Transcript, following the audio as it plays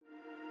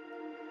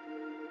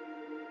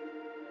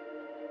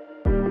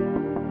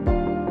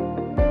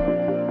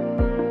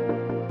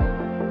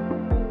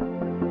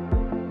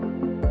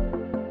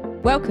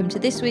Welcome to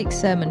this week's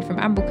sermon from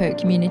Amblecote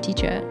Community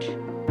Church.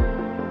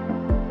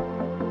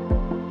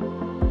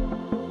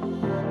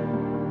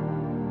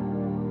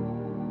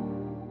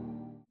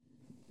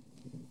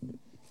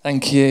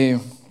 Thank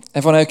you.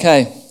 Everyone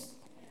okay?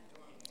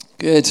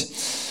 Good.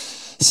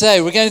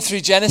 So we're going through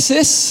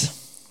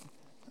Genesis.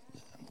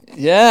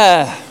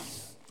 Yeah,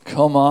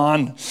 come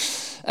on.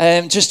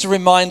 Just a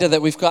reminder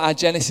that we've got our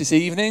Genesis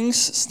evenings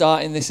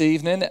starting this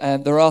evening.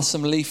 There are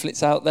some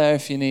leaflets out there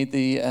if you need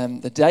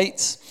the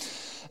dates.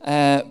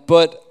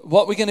 But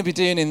what we're going to be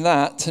doing in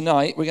that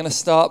tonight, we're going to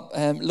start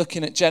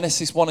looking at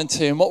Genesis 1 and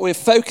 2. And what we're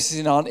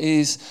focusing on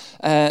is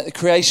the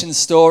creation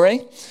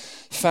story,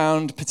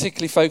 found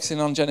particularly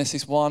focusing on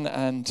Genesis 1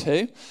 and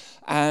 2.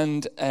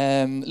 And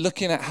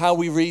looking at how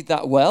we read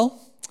that well.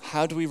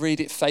 How do we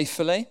read it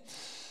faithfully?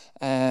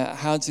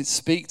 How does it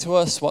speak to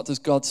us? What does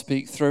God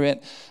speak through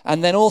it?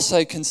 And then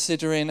also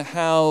considering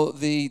how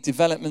the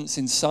developments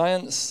in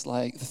science,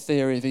 like the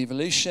theory of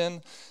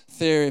evolution,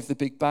 theory of the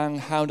Big Bang,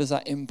 how does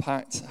that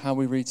impact how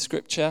we read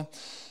Scripture?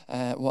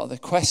 What are the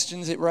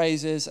questions it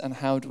raises? And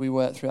how do we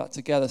work through that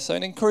together? So I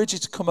encourage you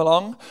to come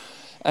along.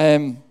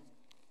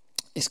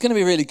 It's going to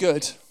be really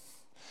good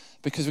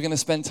because we're going to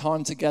spend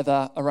time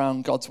together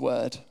around God's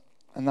Word.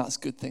 And that's a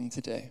good thing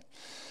to do.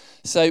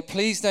 So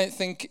please don't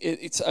think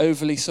it's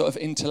overly sort of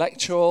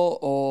intellectual,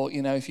 or,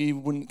 you know, if you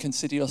wouldn't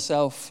consider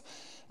yourself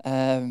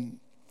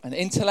an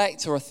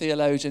intellect or a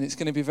theologian, it's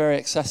going to be very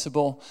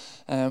accessible.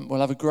 We'll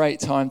have a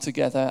great time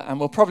together, and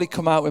we'll probably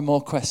come out with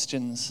more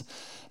questions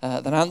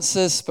than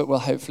answers, but we'll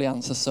hopefully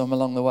answer some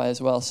along the way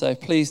as well. So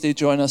please do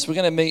join us. We're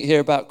going to meet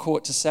here about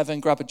 7:15,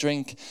 grab a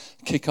drink,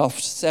 kick off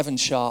 7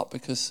 sharp,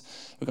 because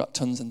we've got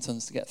tons and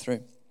tons to get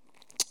through.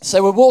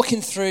 So we're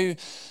walking through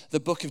the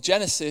book of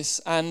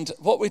Genesis, and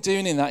what we're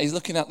doing in that is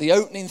looking at the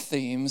opening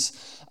themes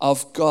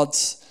of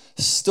God's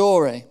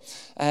story.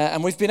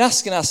 And we've been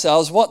asking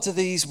ourselves, what do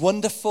these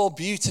wonderful,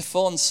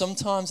 beautiful, and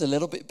sometimes a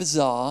little bit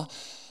bizarre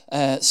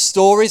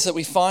stories that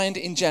we find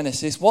in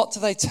Genesis, what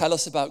do they tell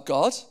us about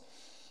God?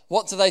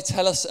 What do they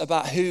tell us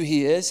about who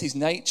he is, his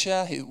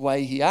nature, the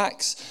way he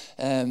acts?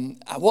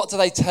 What do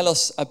they tell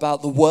us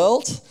about the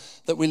world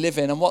that we live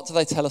in? And what do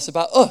they tell us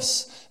about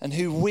us and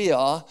who we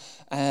are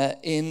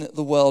in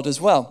the world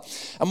as well?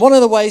 And one of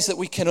the ways that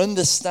we can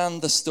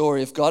understand the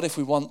story of God, if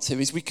we want to,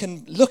 is we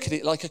can look at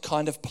it like a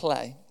kind of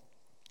play.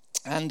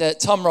 And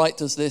Tom Wright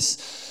does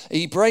this.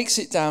 He breaks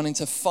it down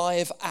into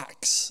 5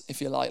 acts,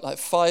 if you like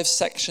 5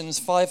 sections,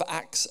 5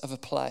 acts of a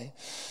play.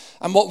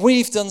 And what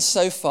we've done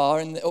so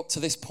far, up to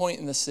this point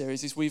in the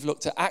series, is we've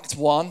looked at Act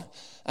 1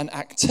 and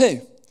Act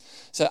 2.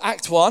 So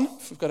Act 1,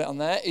 if we've got it on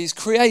there, is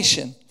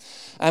creation.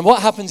 And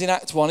what happens in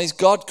Act 1 is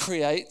God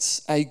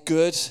creates a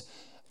good,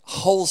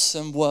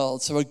 wholesome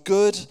world. So a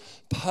good,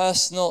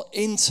 personal,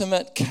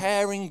 intimate,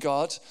 caring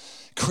God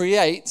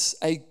creates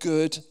a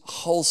good,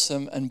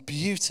 wholesome, and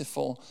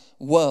beautiful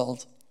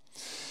world.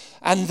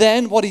 And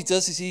then what he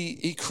does is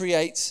he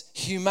creates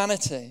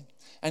humanity.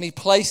 And he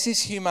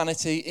places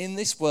humanity in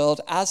this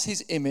world as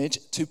his image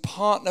to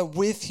partner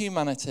with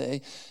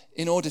humanity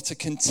in order to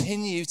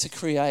continue to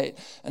create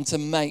and to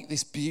make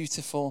this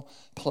beautiful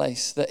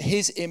place. That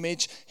his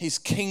image, his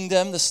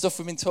kingdom, the stuff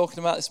we've been talking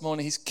about this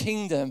morning, his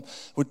kingdom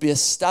would be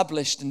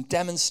established and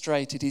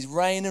demonstrated. His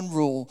reign and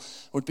rule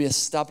would be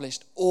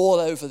established all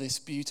over this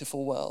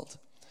beautiful world.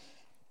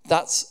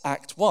 That's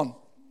Act 1.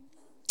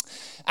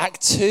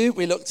 Act 2,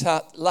 we looked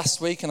at last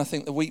week and I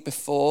think the week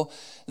before.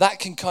 That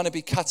can kind of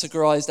be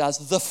categorized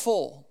as the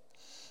fall.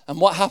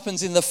 And what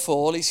happens in the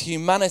fall is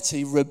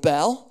humanity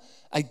rebel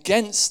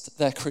against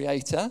their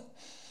creator.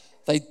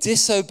 They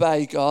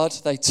disobey God.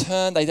 They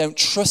don't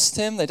trust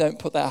him. They don't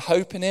put their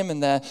hope in him,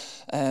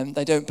 and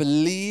they don't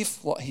believe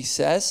what he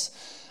says.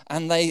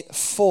 And they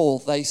fall,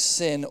 they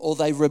sin, or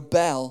they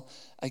rebel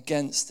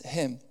against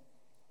him.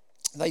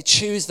 They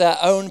choose their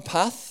own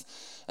path,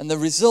 and the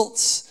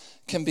results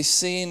can be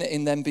seen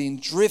in them being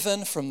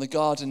driven from the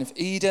Garden of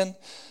Eden,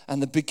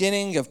 and the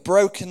beginning of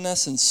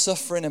brokenness and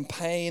suffering and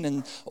pain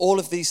and all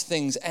of these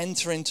things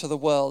enter into the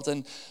world.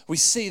 And we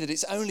see that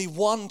it's only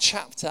 1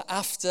 chapter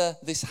after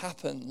this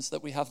happens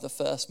that we have the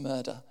first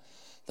murder.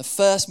 The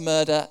first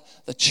murder,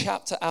 the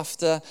chapter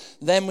after.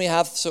 Then we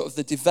have sort of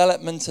the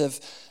development of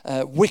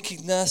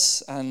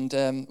wickedness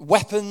and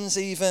weapons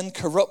even,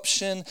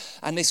 corruption.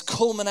 And this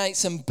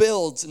culminates and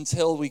builds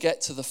until we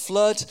get to the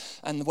flood,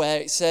 and where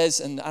it says,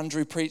 and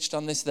Andrew preached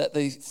on this, that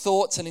the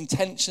thoughts and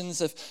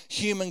intentions of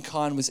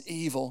humankind was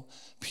evil,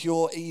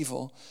 pure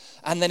evil.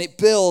 And then it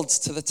builds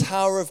to the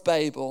Tower of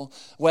Babel,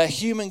 where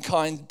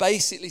humankind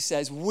basically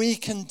says, we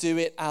can do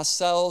it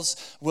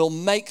ourselves. We'll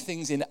make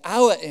things in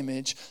our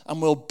image, and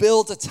we'll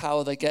build a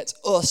tower that gets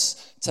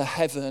us to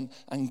heaven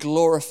and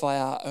glorify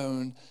our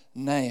own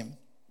name.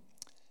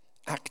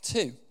 Act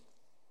 2.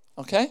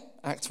 Okay?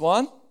 Act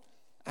 1,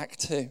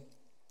 Act 2.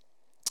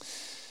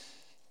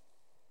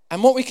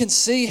 And what we can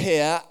see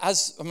here,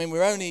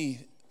 we're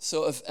only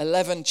sort of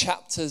 11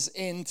 chapters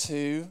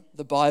into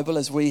the Bible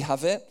as we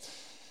have it.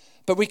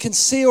 But we can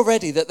see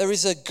already that there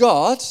is a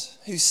God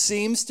who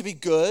seems to be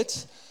good,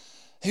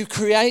 who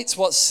creates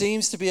what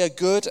seems to be a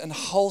good and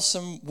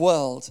wholesome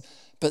world,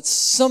 but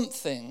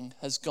something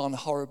has gone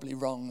horribly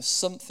wrong.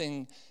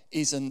 Something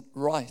isn't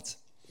right.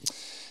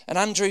 And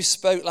Andrew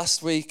spoke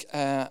last week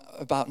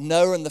about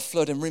Noah and the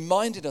flood and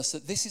reminded us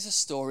that this is a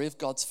story of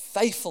God's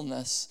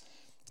faithfulness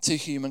to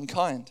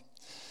humankind.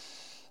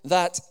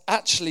 That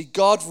actually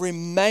God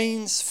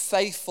remains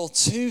faithful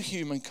to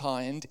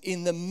humankind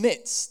in the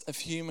midst of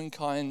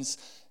humankind's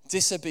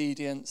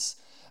disobedience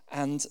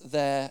and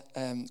their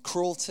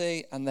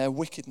cruelty and their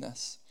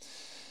wickedness.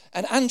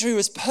 And Andrew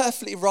was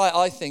perfectly right,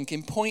 I think,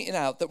 in pointing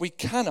out that we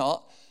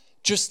cannot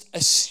just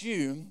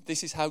assume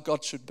this is how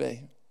God should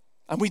be.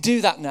 And we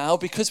do that now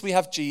because we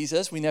have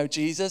Jesus, we know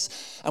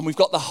Jesus, and we've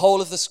got the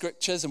whole of the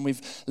scriptures and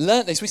we've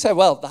learned this. We say,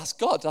 well, that's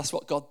God, that's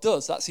what God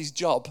does, that's his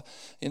job,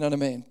 you know what I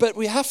mean? But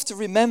we have to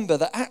remember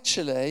that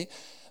actually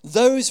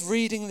those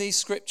reading these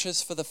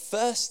scriptures for the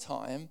first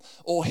time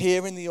or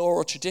hearing the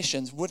oral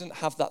traditions wouldn't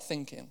have that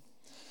thinking,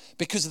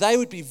 because they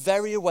would be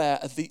very aware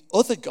of the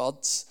other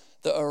gods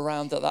that are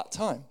around at that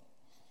time.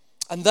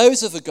 And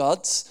those other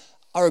gods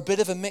are a bit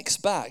of a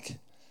mixed bag.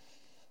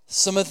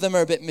 Some of them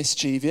are a bit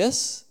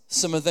mischievous.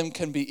 Some of them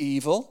can be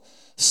evil.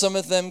 Some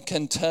of them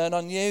can turn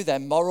on you. Their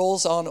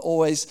morals aren't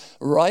always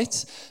right.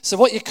 So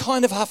what you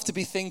kind of have to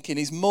be thinking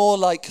is more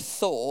like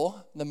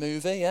Thor, the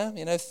movie, yeah?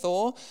 You know,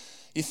 Thor.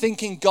 You're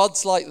thinking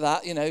God's like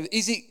that, you know.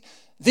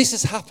 This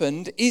has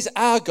happened. Is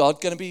our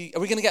God going to be, are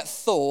we going to get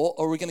Thor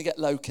or are we going to get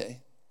Loki?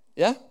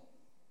 Yeah?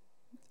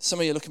 Some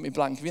of you look at me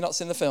blank. Have you not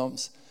seen the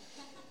films?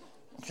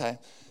 Okay.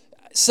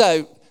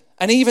 So,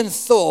 and even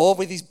Thor,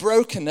 with his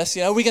brokenness,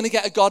 you know, we're going to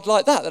get a God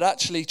like that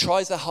actually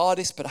tries their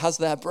hardest but has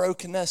their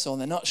brokenness, or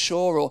they're not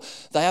sure, or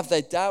they have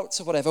their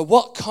doubts or whatever.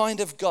 What kind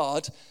of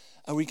God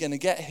are we going to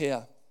get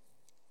here?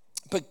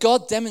 But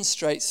God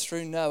demonstrates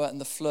through Noah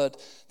and the flood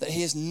that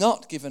he has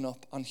not given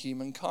up on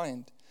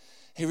humankind.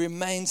 He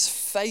remains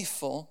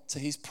faithful to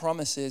his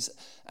promises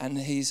and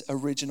his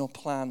original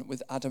plan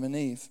with Adam and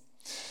Eve.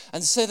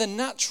 And so the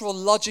natural,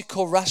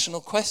 logical,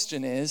 rational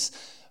question is,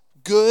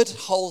 good,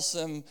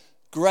 wholesome,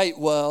 great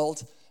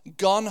world,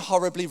 gone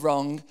horribly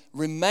wrong,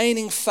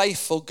 remaining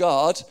faithful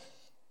God.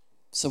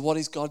 So what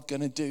is God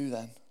going to do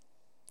then?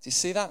 Do you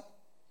see that?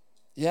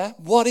 Yeah?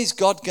 What is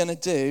God going to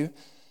do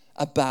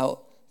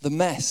about the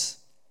mess?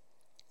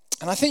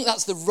 And I think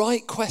that's the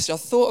right question.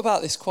 I've thought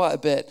about this quite a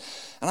bit.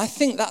 And I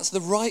think that's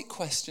the right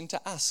question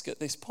to ask at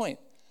this point.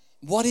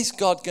 What is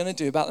God going to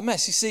do about the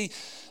mess? You see,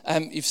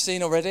 you've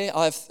seen already,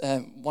 I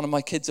have one of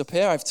my kids up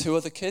here. I have two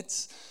other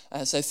kids.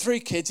 So 3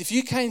 kids. If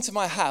you came to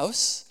my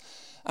house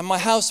and my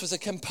house was a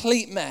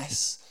complete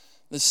mess,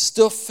 there's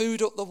stuff,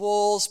 food up the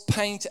walls,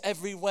 paint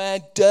everywhere,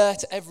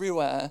 dirt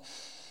everywhere,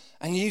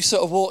 and you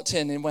sort of walked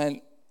in and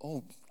went,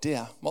 oh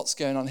dear, what's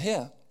going on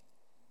here?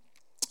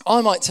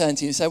 I might turn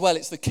to you and say, well,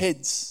 it's the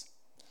kids.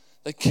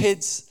 The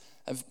kids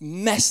have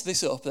messed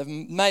this up. They've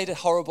made a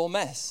horrible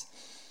mess.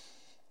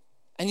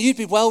 And you'd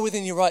be well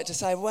within your right to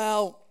say,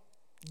 well,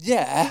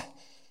 yeah,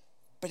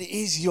 but it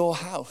is your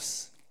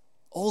house.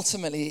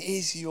 Ultimately, it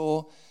is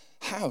your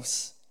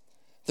house.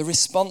 The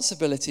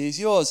responsibility is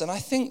yours. And I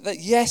think that,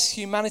 yes,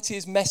 humanity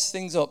has messed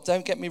things up.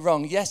 Don't get me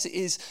wrong. Yes, it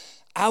is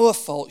our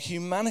fault,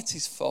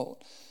 humanity's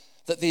fault,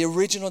 that the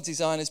original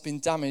design has been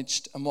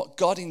damaged and what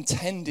God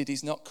intended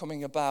is not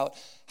coming about.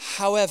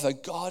 However,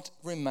 God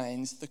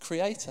remains the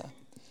creator.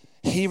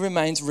 He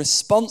remains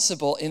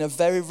responsible in a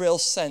very real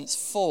sense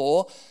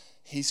for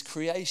his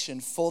creation,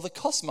 for the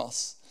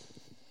cosmos.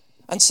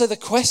 And so the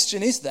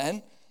question is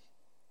then,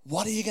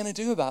 what are you going to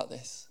do about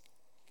this?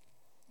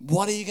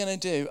 What are you going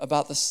to do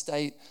about the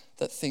state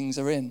that things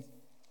are in?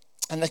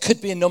 And there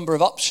could be a number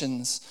of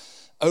options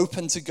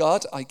open to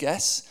God, I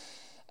guess.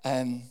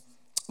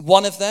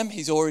 One of them,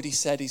 he's already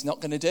said he's not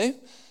going to do.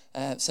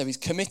 So he's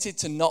committed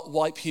to not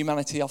wipe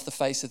humanity off the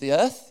face of the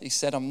earth. He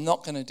said, I'm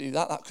not going to do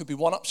that. That could be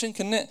one option,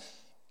 couldn't it?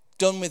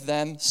 Done with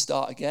them,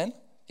 start again.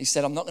 He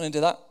said, I'm not going to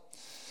do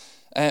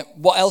that.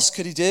 What else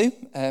could he do?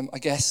 I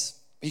guess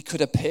he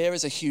could appear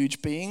as a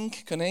huge being,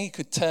 couldn't he? He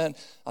could turn,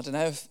 I don't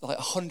know, like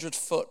a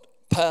 100-foot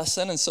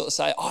person and sort of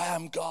say, I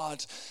am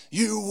God,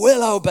 you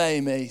will obey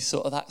me,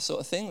 sort of that sort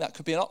of thing. That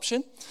could be an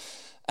option.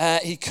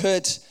 He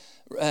could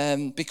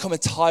become a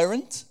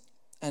tyrant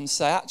and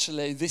say,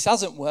 actually, this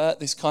hasn't worked,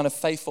 this kind of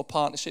faithful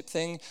partnership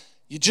thing.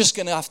 You're just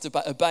going to have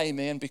to obey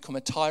me and become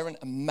a tyrant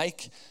and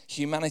make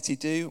humanity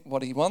do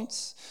what he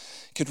wants.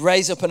 Could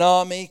raise up an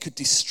army, could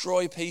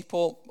destroy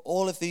people.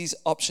 All of these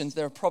options,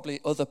 there are probably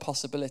other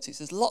possibilities.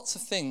 There's lots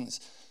of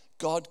things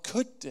God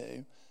could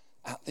do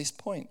at this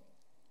point.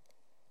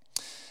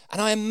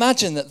 And I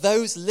imagine that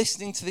those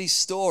listening to these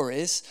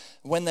stories,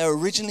 when they're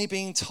originally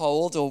being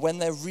told or when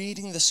they're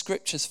reading the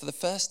scriptures for the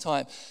first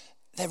time,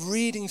 they're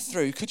reading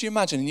through. Could you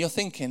imagine? And you're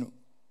thinking,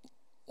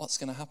 what's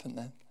going to happen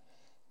then?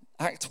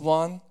 Act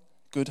 1,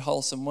 good,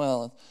 wholesome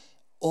world,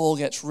 all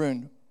gets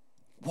ruined.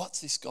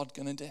 What's this God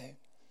going to do?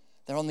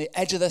 They're on the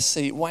edge of their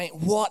seat. Wait,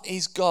 what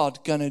is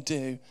God going to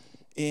do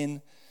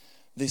in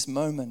this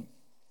moment?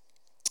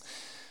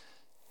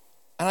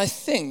 And I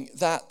think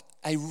that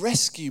a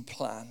rescue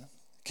plan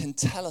can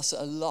tell us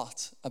a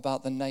lot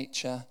about the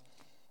nature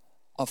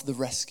of the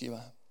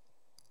rescuer.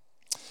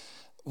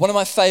 One of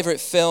my favourite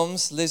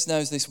films, Liz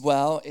knows this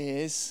well,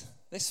 is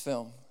this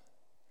film,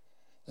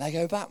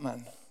 Lego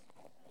Batman.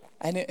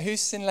 And who's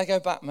seen Lego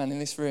Batman in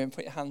this room?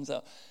 Put your hands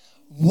up.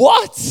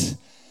 What?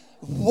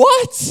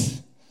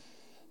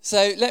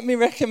 So let me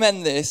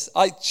recommend this.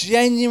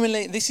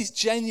 This is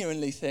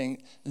genuinely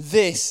think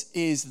this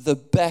is the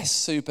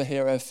best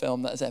superhero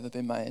film that has ever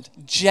been made.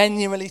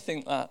 Genuinely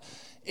think that.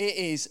 It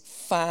is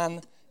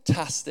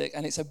fantastic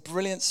and it's a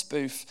brilliant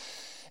spoof.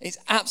 It's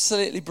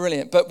absolutely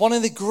brilliant. But one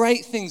of the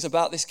great things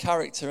about this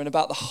character and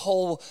about the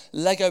whole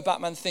Lego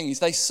Batman thing is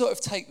they sort of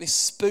take this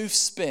spoof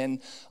spin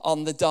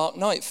on the Dark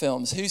Knight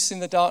films. Who's seen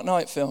the Dark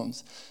Knight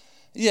films?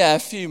 Yeah, a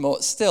few more.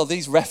 Still,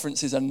 these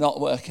references are not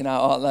working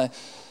out, aren't they?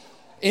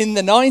 In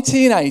the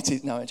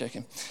 1980s, no, I'm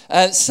joking.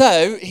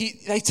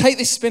 They take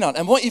this spin on,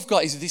 and what you've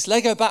got is this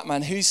Lego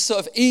Batman who's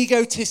sort of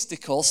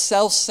egotistical,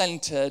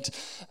 self-centered,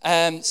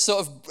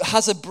 sort of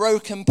has a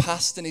broken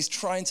past and is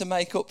trying to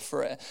make up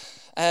for it.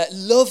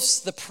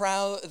 Loves the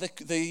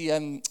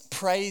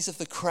praise of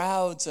the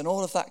crowds and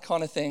all of that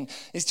kind of thing.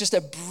 Is just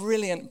a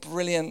brilliant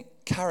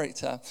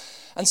character.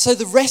 And so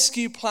the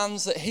rescue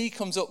plans that he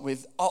comes up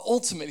with are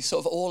ultimately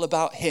sort of all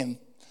about him.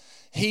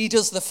 He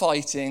does the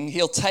fighting,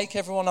 he'll take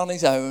everyone on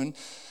his own,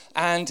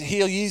 and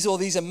he'll use all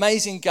these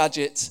amazing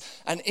gadgets,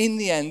 and in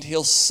the end,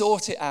 he'll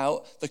sort it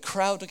out. The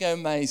crowd will go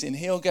amazing.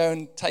 He'll go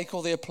and take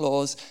all the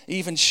applause,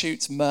 even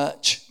shoots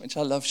merch, which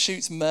I love,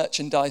 shoots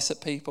merchandise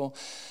at people.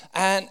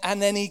 And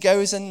then he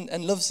goes and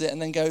loves it, and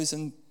then goes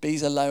and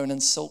bees alone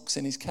and sulks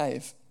in his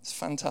cave. It's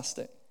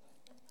fantastic.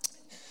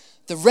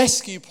 The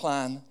rescue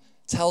plan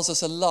tells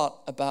us a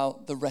lot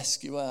about the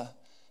rescuer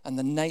and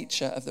the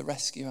nature of the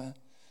rescuer.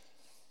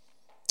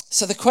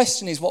 So the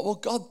question is, what will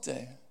God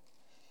do?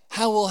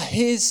 How will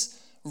his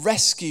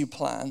rescue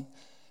plan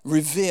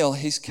reveal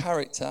his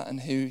character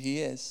and who he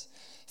is?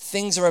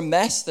 Things are a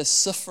mess. There's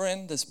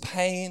suffering, there's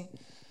pain,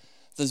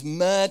 there's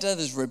murder,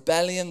 there's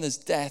rebellion, there's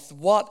death.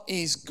 What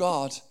is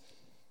God?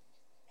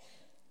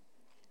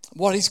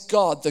 What is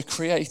God, the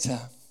creator,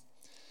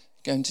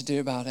 going to do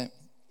about it?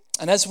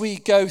 And as we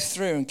go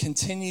through and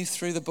continue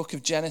through the book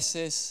of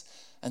Genesis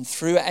and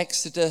through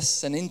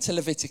Exodus and into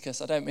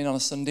Leviticus, I don't mean on a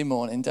Sunday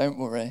morning, don't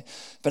worry.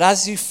 But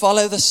as you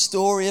follow the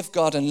story of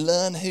God and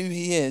learn who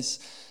he is,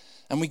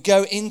 and we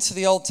go into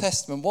the Old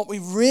Testament, what we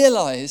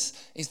realize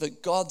is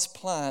that God's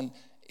plan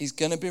is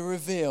going to be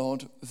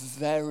revealed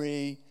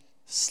very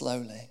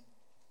slowly,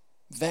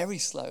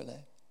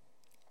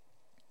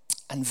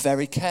 and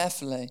very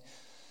carefully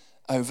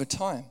over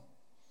time.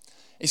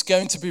 It's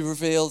going to be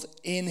revealed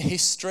in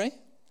history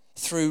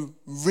through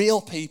real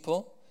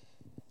people,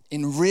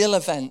 in real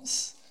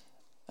events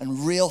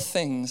and real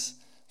things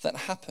that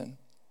happen.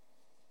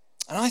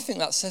 And I think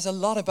that says a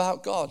lot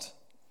about God.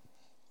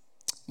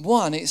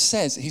 One, it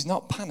says he's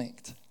not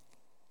panicked.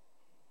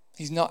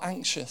 He's not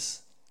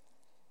anxious.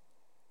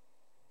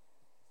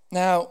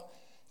 Now,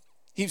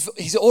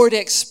 he's already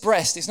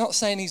expressed, it's not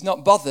saying he's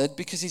not bothered,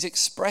 because he's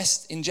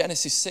expressed in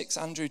Genesis 6,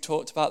 Andrew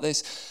talked about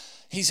this,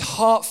 his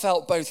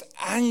heartfelt both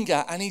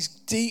anger and his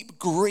deep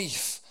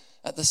grief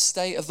at the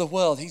state of the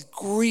world. He's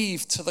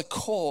grieved to the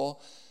core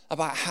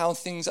about how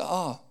things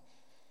are.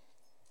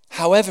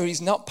 However,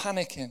 he's not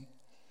panicking.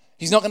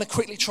 He's not going to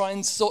quickly try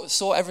and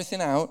sort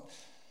everything out.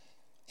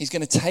 He's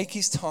going to take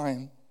his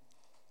time.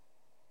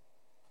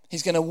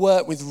 He's going to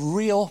work with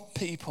real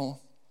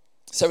people.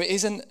 So it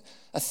isn't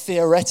a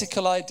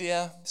theoretical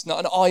idea. It's not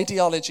an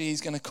ideology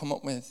he's going to come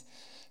up with.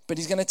 But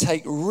he's going to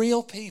take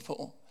real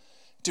people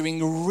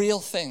doing real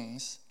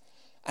things.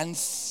 And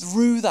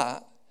through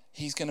that,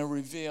 he's going to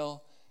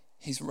reveal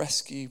his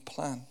rescue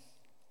plan.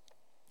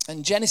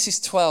 And Genesis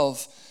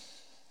 12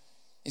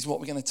 is what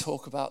we're going to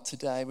talk about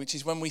today, which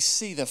is when we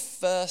see the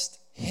first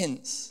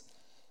hints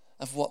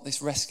of what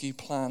this rescue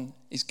plan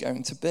is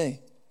going to be.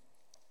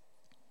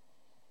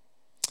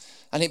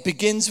 And it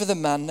begins with a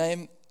man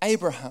named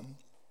Abraham.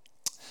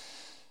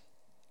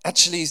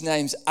 Actually, his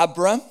name's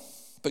Abram,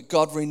 but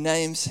God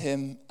renames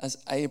him as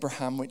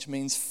Abraham, which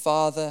means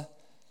father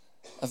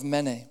of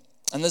many.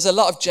 And there's a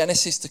lot of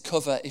Genesis to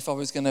cover. If I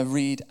was going to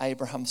read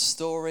Abraham's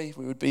story,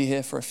 we would be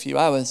here for a few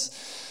hours.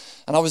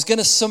 And I was going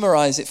to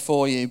summarize it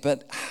for you,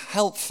 but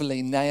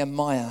helpfully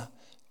Nehemiah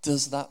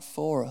does that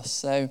for us.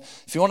 So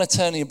if you want to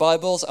turn your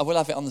Bibles, I will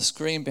have it on the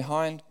screen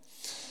behind.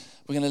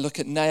 We're going to look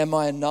at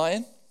Nehemiah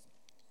 9,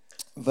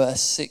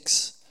 verse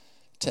 6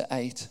 to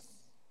 8.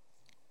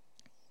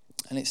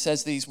 And it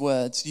says these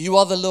words, "You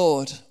are the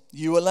Lord,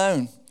 you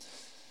alone."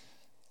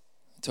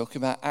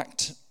 Talking about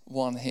Act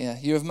 1 here.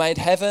 "You have made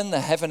heaven,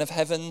 the heaven of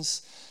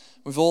heavens,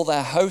 with all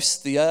their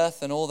hosts, the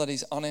earth and all that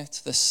is on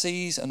it, the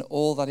seas and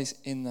all that is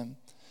in them.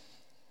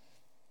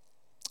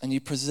 And you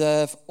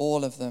preserve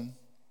all of them.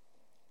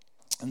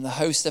 And the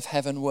host of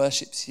heaven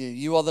worships you.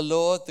 You are the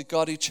Lord, the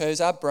God who chose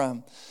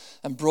Abram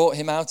and brought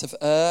him out of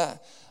Ur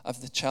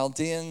of the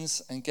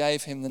Chaldeans and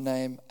gave him the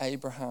name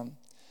Abraham.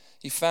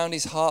 You found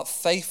his heart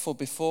faithful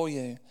before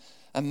you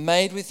and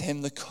made with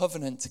him the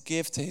covenant to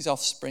give to his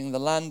offspring the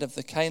land of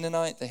the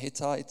Canaanite, the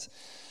Hittite,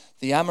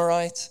 the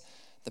Amorite,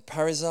 the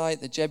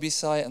Perizzite, the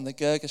Jebusite, and the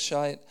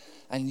Girgashite,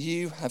 and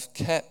you have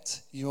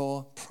kept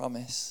your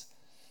promise,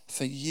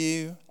 for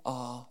you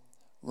are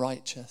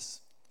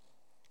righteous.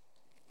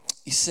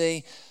 You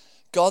see,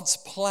 God's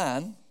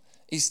plan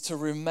is to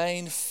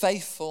remain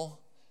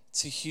faithful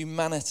to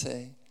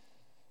humanity,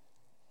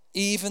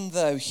 even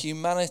though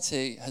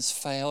humanity has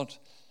failed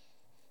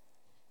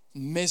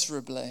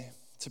miserably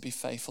to be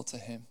faithful to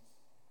him.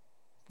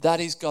 That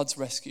is God's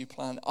rescue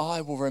plan.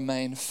 I will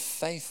remain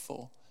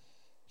faithful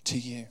to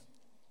you.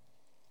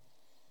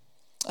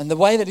 And the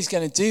way that he's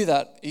going to do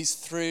that is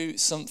through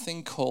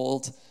something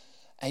called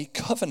a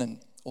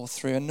covenant, or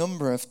through a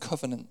number of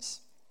covenants.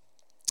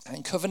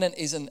 And covenant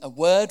isn't a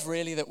word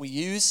really that we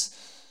use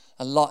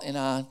a lot in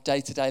our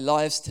day-to-day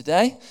lives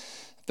today,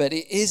 but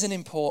it is an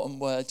important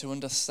word to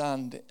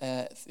understand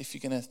if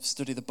you're going to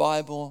study the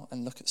Bible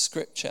and look at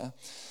Scripture.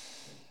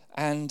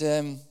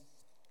 And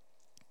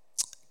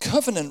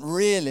covenant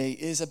really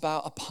is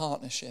about a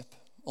partnership,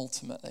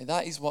 ultimately.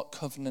 That is what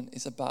covenant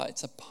is about.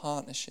 It's a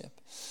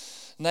partnership.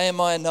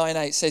 Nehemiah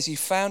 9:8 says, you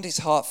found his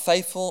heart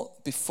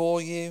faithful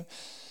before you,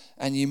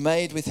 and you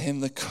made with him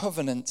the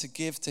covenant to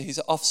give to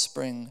his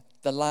offspring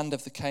the land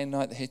of the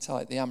Canaanite, the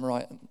Hittite, the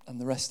Amorite,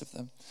 and the rest of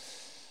them.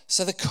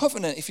 So the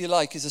covenant, if you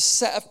like, is a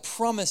set of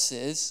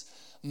promises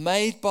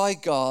made by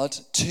God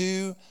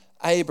to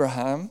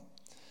Abraham,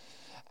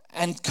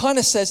 and kind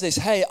of says this,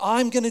 hey,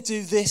 I'm going to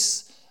do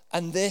this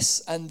and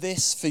this and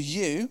this for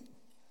you.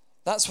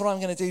 That's what I'm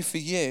going to do for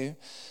you.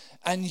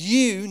 And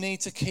you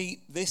need to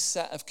keep this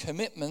set of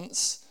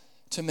commitments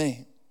to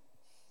me.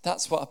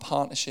 That's what a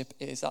partnership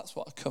is. That's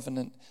what a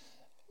covenant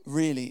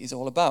really is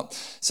all about.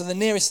 So the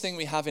nearest thing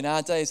we have in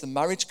our day is the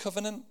marriage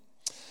covenant.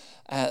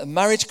 A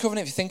marriage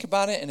covenant, if you think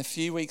about it, in a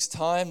few weeks'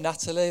 time,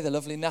 Natalie, the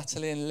lovely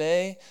Natalie and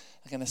Lee,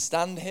 are going to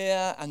stand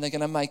here and they're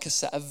going to make a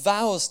set of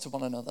vows to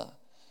one another.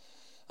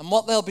 And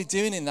what they'll be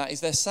doing in that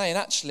is they're saying,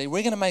 actually,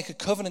 we're going to make a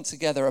covenant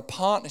together, a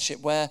partnership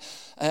where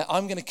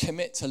I'm going to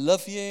commit to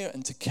love you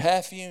and to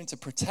care for you and to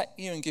protect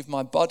you and give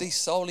my body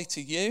solely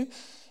to you.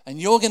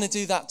 And you're going to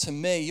do that to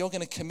me. You're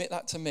going to commit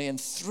that to me.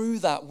 And through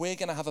that, we're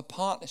going to have a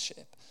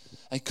partnership,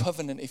 a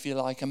covenant, if you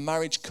like, a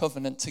marriage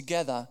covenant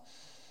together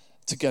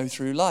to go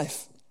through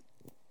life.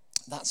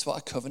 That's what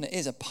a covenant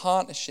is, a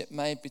partnership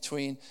made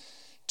between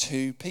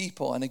two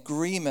people, an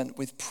agreement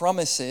with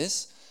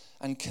promises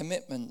and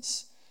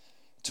commitments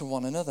to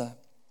one another.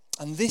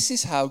 And this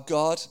is how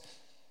God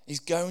is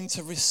going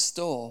to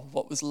restore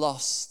what was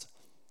lost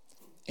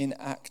in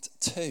Act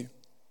 2,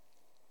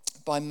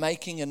 by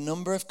making a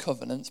number of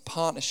covenants,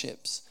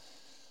 partnerships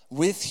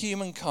with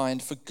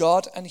humankind for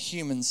God and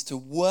humans to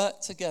work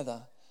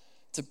together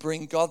to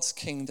bring God's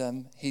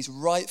kingdom, his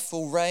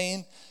rightful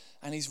reign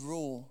and his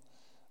rule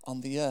on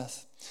the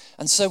earth.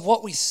 And so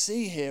what we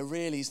see here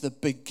really is the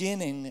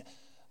beginning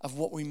of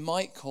what we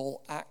might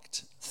call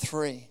Act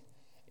 3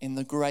 in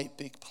the great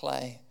big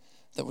play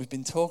that we've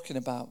been talking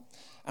about.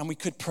 And we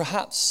could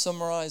perhaps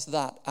summarize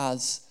that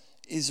as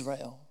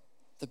Israel,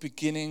 the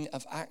beginning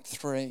of Act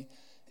 3,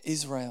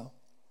 Israel.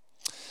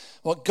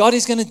 What God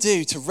is going to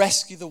do to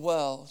rescue the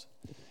world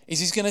is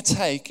he's going to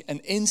take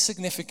an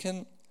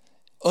insignificant,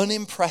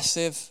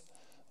 unimpressive,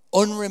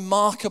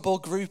 unremarkable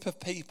group of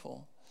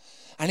people,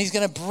 and he's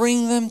going to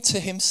bring them to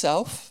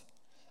himself,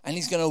 and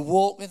he's going to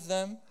walk with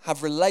them,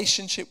 have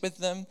relationship with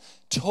them,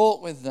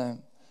 talk with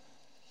them.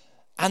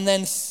 And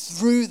then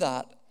through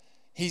that,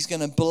 he's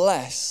going to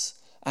bless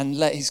and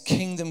let his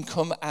kingdom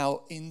come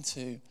out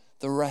into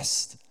the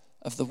rest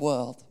of the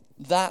world.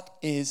 That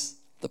is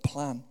the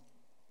plan.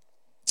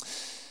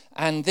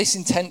 And this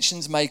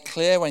intention's made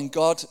clear when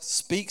God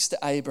speaks to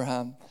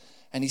Abraham,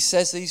 and he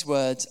says these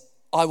words,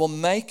 I will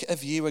make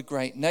of you a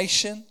great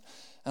nation,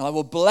 and I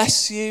will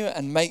bless you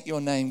and make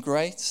your name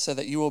great, so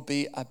that you will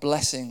be a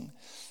blessing.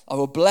 I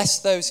will bless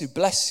those who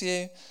bless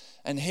you,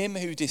 and him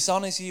who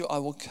dishonors you I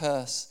will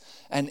curse.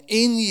 And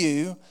in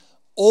you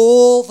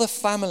all the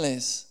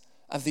families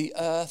of the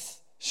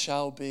earth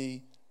shall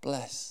be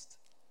blessed.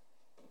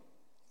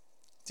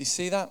 Do you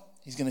see that?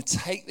 He's going to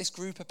take this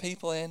group of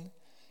people in.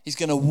 He's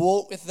going to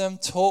walk with them,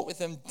 talk with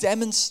them,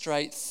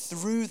 demonstrate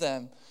through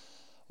them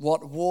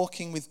what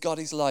walking with God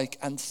is like.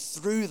 And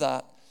through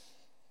that,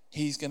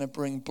 he's going to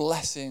bring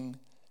blessing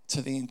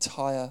to the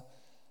entire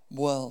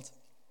world.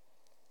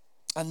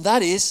 And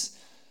that is,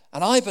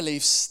 and I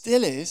believe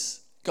still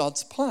is,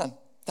 God's plan.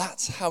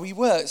 That's how he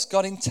works.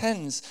 God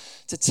intends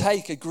to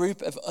take a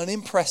group of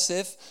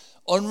unimpressive,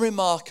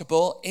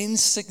 unremarkable,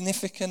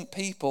 insignificant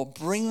people,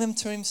 bring them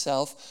to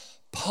himself,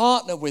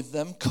 partner with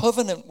them,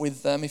 covenant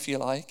with them, if you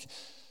like,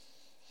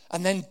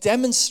 and then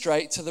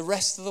demonstrate to the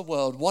rest of the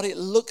world what it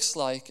looks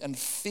like and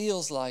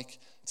feels like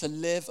to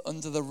live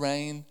under the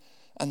reign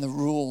and the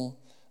rule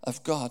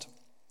of God.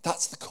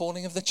 That's the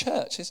calling of the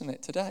church, isn't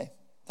it, today?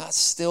 That's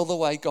still the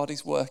way God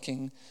is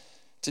working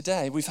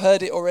today. We've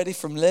heard it already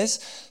from Liz.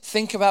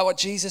 Think about what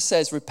Jesus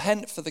says.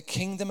 Repent, for the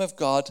kingdom of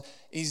God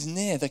is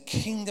near. The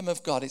kingdom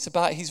of God. It's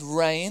about his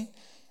reign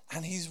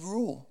and his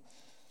rule.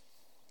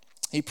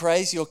 He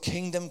prays, your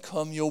kingdom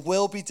come, your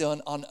will be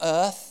done on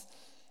earth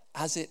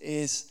as it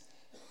is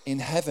in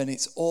heaven.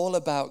 It's all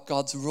about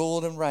God's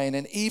rule and reign.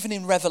 And even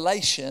in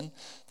Revelation,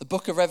 the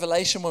book of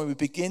Revelation, when we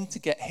begin to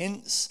get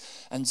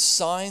hints and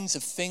signs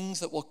of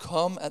things that will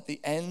come at the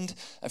end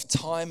of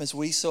time as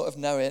we sort of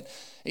know it,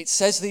 it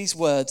says these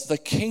words: the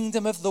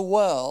kingdom of the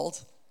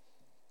world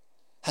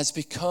has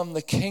become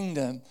the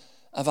kingdom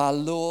of our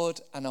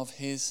Lord and of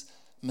his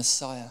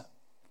Messiah.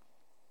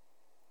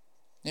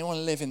 You want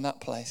to live in that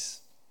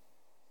place?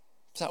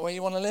 Is that where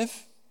you want to live?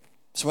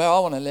 It's where I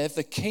want to live.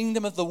 The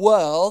kingdom of the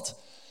world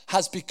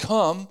has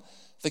become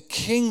the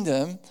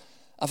kingdom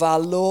of our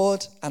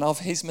Lord and of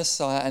his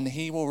Messiah, and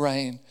he will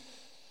reign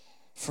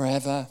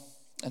forever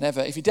and ever.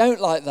 If you don't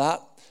like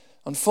that,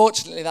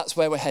 unfortunately, that's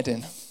where we're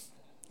heading.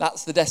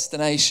 That's the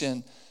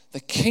destination. The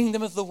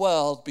kingdom of the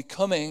world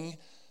becoming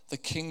the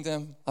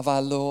kingdom of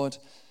our Lord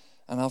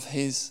and of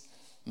his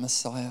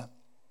Messiah.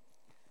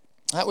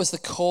 That was the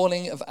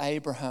calling of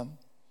Abraham,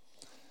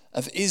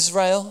 of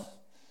Israel,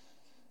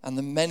 and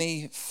the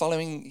many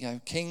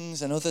following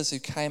kings and others who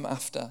came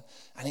after.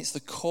 And it's the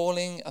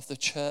calling of the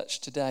church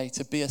today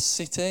to be a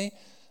city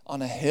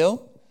on a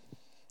hill,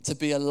 to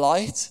be a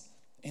light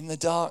in the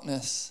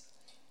darkness,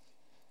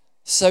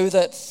 so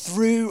that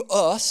through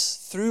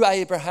us, through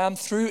Abraham,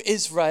 through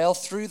Israel,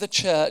 through the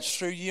church,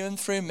 through you and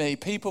through me,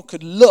 people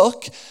could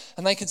look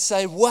and they could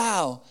say,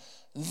 wow,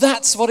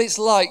 that's what it's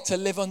like to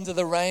live under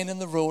the reign and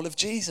the rule of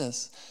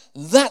Jesus.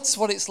 That's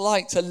what it's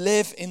like to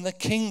live in the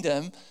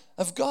kingdom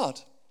of God.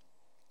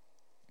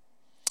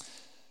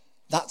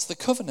 That's the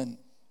covenant.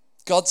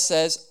 God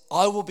says,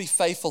 I will be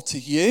faithful to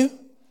you.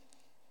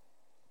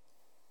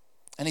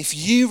 And if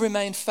you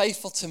remain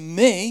faithful to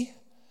me,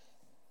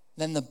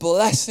 then the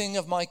blessing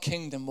of my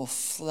kingdom will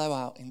flow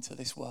out into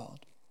this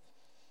world.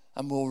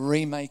 And we'll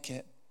remake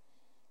it.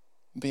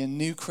 Be a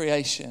new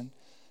creation.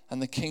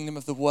 And the kingdom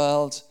of the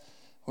world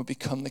will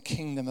become the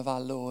kingdom of our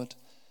Lord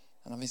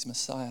and of his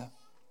Messiah.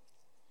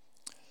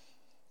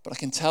 But I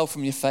can tell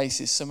from your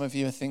faces, some of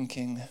you are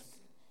thinking,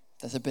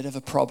 there's a bit of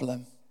a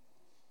problem.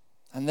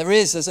 And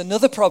there's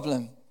another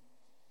problem.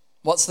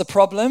 What's the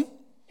problem?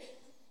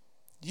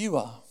 You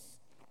are.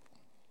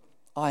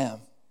 I am.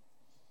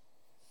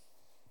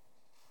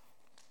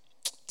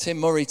 Tim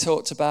Murray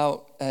talked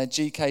about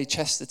G.K.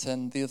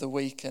 Chesterton the other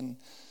week, and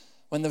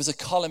when there was a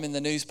column in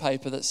the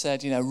newspaper that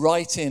said,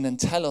 write in and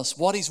tell us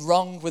what is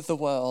wrong with the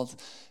world,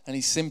 and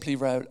he simply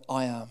wrote,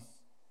 I am.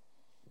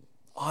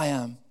 I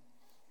am.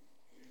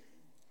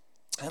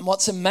 And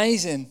what's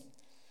amazing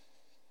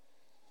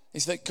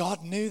is that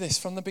God knew this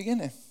from the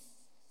beginning.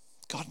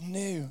 God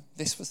knew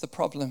this was the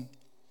problem.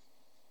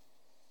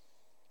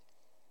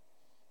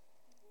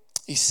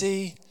 You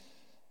see,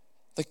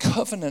 the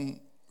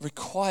covenant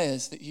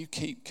requires that you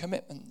keep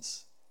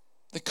commitments.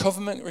 The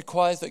covenant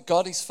requires that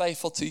God is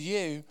faithful to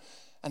you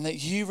and that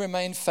you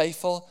remain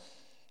faithful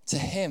to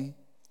him.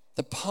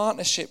 The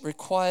partnership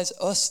requires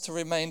us to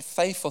remain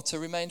faithful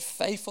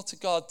to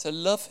God, to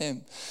love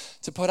him,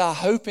 to put our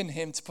hope in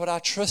him, to put our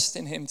trust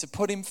in him, to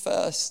put him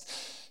first,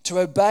 to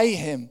obey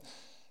him.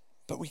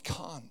 But we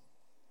can't.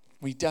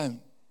 We don't.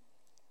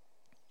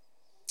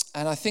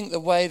 And I think the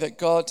way that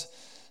God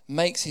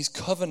makes his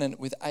covenant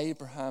with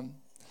Abraham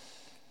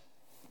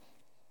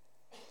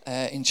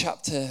in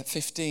chapter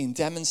 15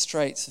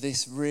 demonstrates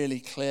this really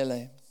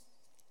clearly.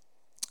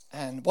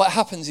 And what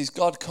happens is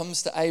God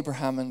comes to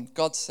Abraham and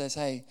God says,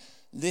 hey,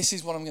 this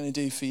is what I'm going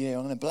to do for you.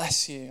 I'm going to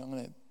bless you. I'm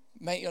going to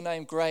make your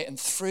name great. And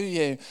through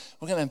you,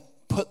 we're going to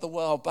put the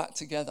world back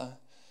together.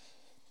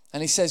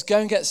 And he says, go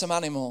and get some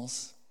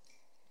animals.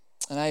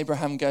 And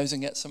Abraham goes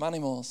and gets some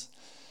animals.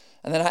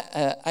 And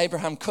then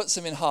Abraham cuts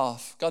them in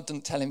half. God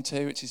doesn't tell him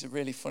to, which is a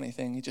really funny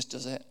thing. He just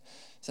does it.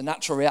 It's a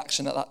natural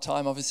reaction at that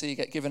time. Obviously, you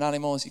get given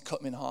animals, you cut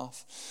them in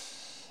half.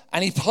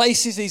 And he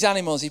places these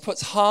animals. He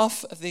puts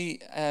half of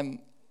the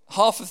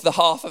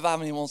half of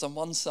animals on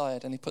one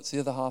side, and he puts the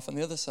other half on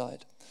the other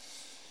side.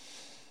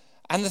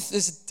 And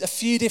there's a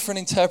few different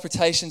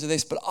interpretations of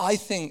this, but I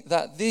think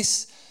that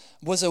this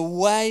was a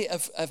way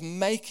of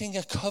making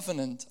a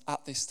covenant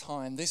at this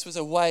time. This was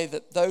a way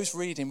that those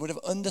reading would have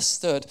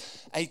understood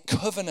a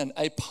covenant,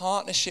 a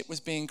partnership was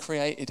being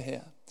created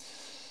here.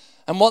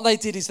 And what they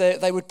did is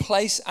they would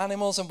place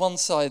animals on one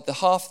side, the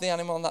half of the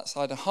animal on that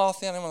side, and half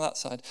the animal on that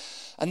side.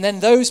 And then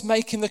those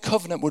making the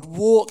covenant would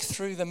walk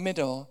through the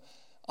middle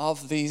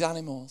of these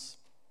animals.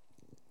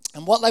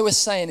 And what they were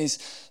saying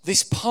is,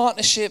 this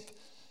partnership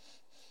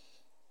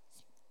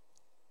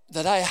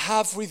that I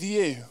have with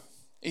you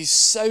is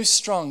so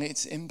strong,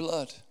 it's in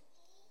blood.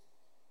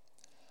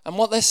 And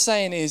what they're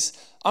saying is,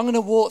 I'm going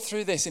to walk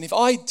through this, and if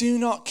I do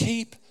not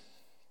keep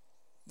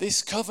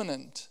this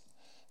covenant,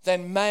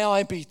 then may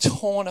I be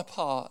torn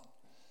apart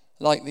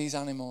like these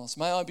animals.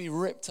 May I be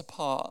ripped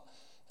apart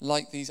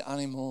like these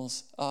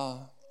animals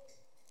are.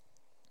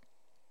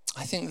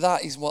 I think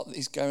that is what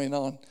is going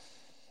on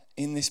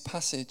in this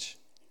passage.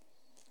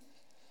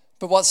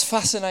 But what's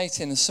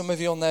fascinating, and some of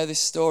you all know this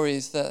story,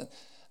 is that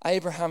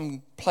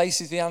Abraham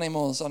places the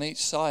animals on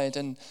each side,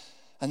 and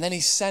then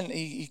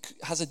he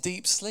has a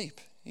deep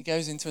sleep. He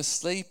goes into a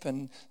sleep,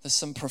 and there's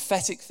some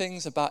prophetic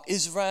things about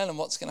Israel and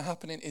what's going to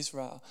happen in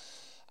Israel.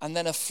 and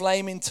then a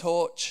flaming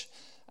torch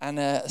and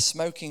a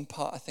smoking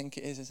pot, I think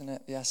it is, isn't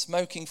it? Yeah,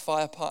 smoking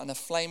fire pot and a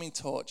flaming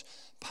torch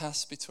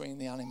pass between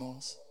the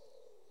animals.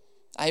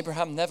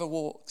 Abraham never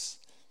walks.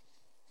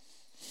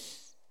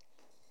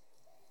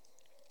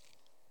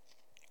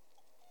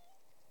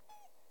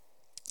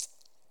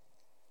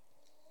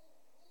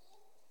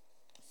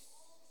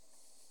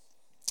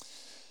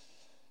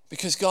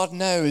 Because God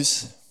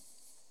knows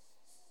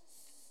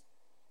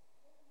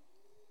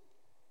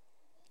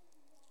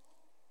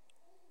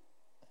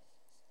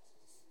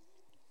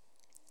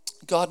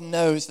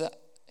that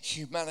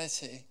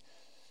humanity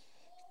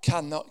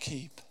cannot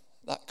keep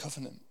that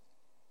covenant.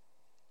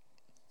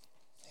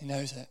 He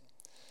knows it,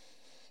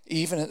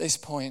 even at this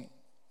point.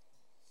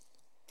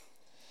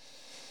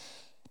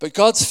 But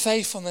God's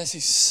faithfulness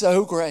is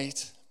so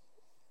great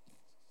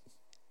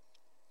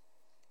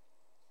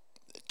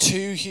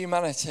to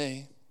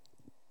humanity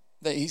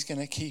that he's going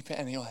to keep it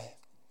anyway.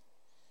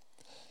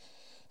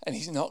 And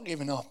he's not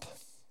giving up.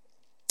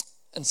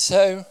 And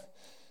so,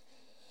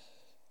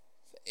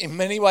 in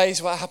many ways,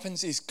 what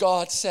happens is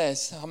God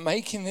says, I'm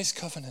making this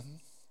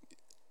covenant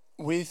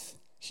with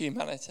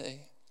humanity,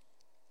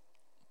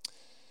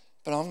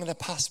 but I'm going to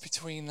pass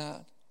between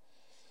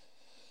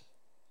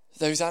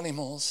those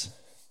animals.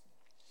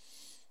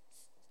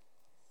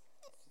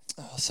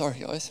 Oh, sorry,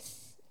 guys.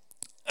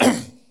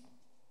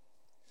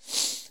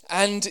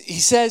 And he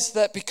says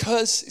that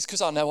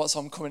because I know what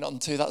I'm coming on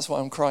to, that's why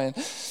I'm crying.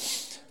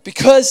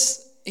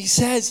 Because he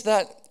says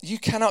that you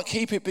cannot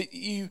keep it, but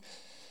it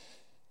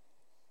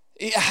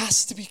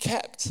has to be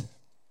kept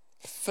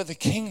for the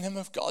kingdom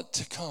of God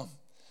to come.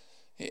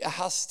 It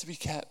has to be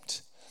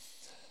kept.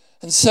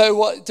 And so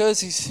what it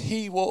does is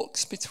he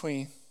walks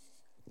between.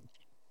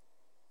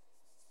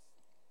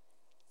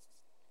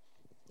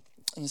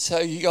 And so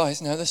you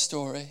guys know the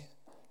story.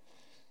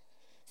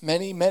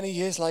 Many, many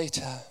years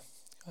later,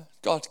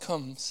 God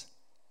comes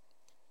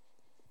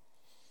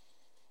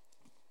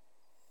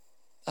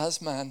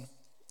as man,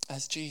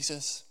 as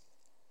Jesus.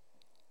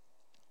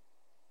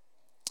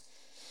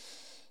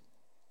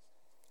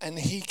 And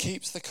he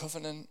keeps the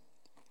covenant.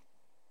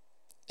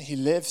 He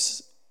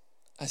lives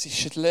as he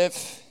should live.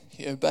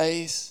 He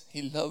obeys.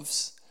 He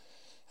loves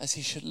as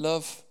he should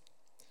love.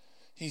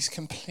 He's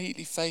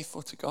completely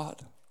faithful to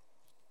God.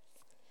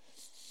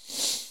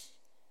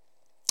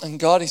 And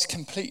God is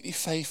completely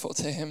faithful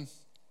to him.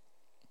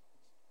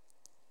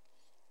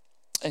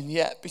 And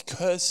yet,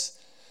 because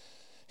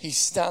he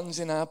stands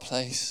in our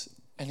place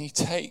and he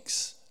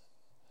takes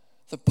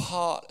the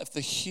part of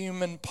the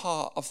human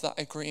part of that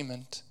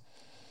agreement,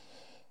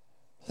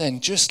 then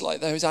just like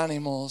those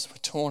animals were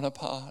torn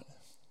apart,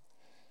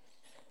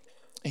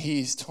 he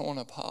is torn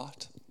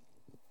apart.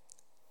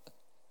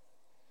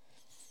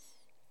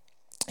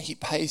 He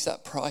pays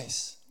that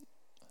price.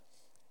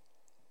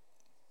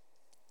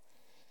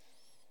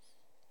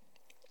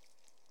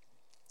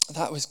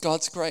 That was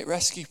God's great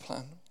rescue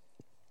plan.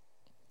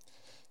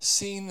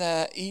 Seen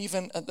there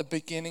even at the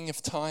beginning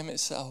of time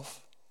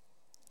itself.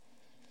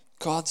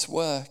 God's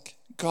work.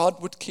 God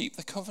would keep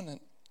the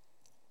covenant.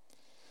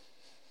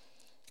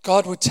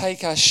 God would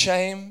take our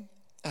shame,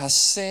 our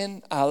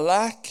sin, our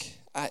lack,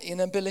 our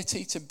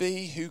inability to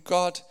be who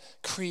God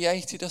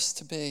created us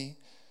to be,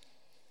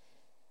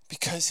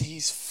 because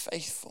he's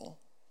faithful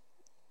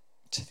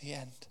to the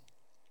end.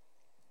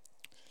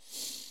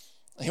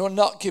 He will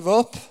not give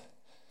up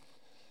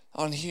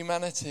on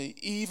humanity,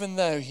 even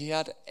though he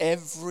had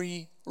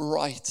every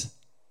right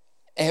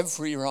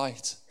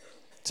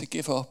to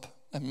give up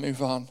and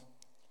move on.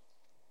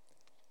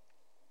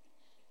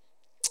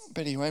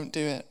 But he won't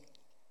do it.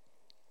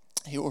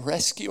 He will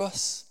rescue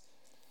us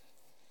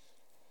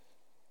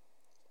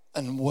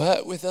and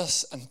work with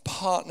us and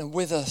partner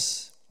with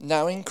us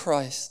now in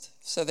Christ,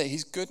 so that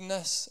his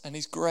goodness and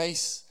his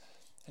grace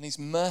and his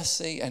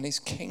mercy and his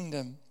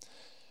kingdom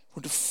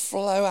would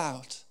flow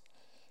out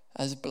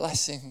as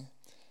blessing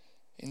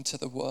into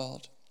the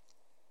world.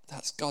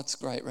 That's God's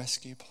great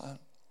rescue plan.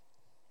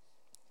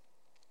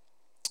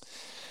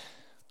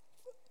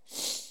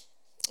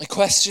 The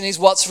question is,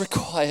 what's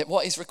required?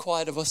 What is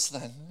required of us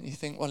then? You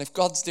think, well, if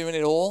God's doing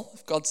it all,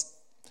 if God's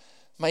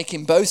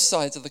making both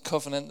sides of the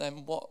covenant,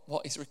 then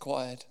what is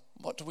required?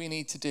 What do we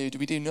need to do? Do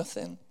we do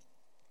nothing?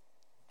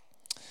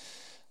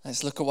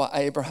 Let's look at what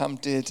Abraham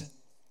did.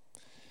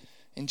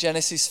 In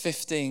Genesis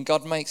 15,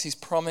 God makes his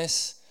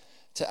promise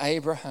to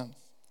Abraham.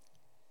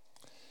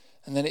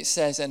 And then it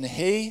says, and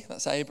he,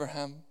 that's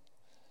Abraham,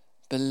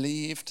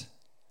 believed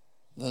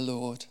the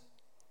Lord,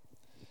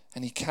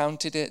 and he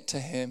counted it to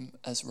him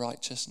as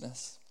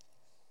righteousness.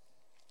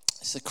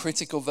 It's a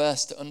critical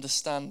verse to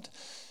understand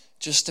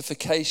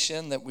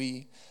justification, that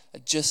we are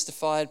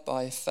justified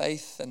by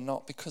faith and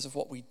not because of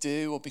what we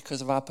do or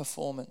because of our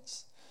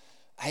performance.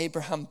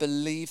 Abraham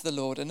believed the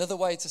Lord. Another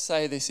way to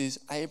say this is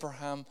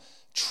Abraham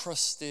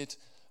trusted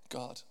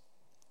God.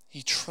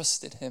 He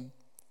trusted him.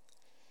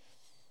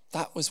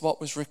 That was what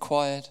was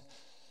required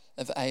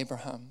of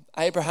Abraham.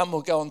 Abraham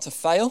will go on to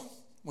fail.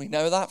 We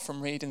know that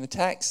from reading the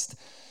text.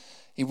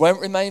 He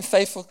won't remain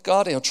faithful to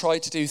God. He'll try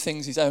to do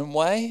things his own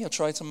way. He'll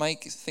try to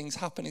make things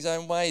happen his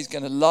own way. He's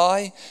going to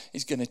lie.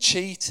 He's going to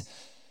cheat.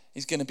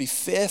 He's going to be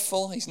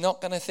fearful. He's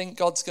not going to think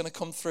God's going to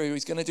come through.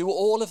 He's going to do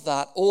all of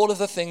that, all of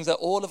the things that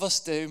all of us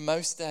do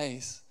most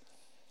days.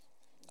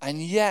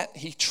 And yet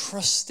he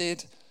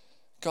trusted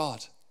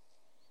God.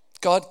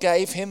 God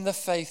gave him the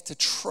faith to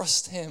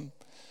trust him,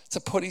 to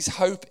put his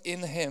hope in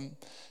him,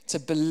 to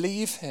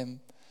believe him.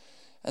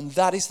 And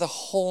that is the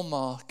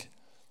hallmark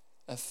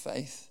of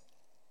faith.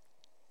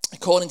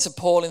 According to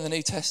Paul in the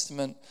New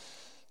Testament,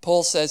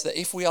 Paul says that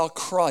if we are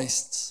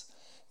Christ's,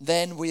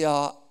 then we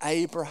are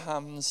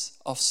Abraham's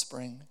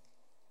offspring.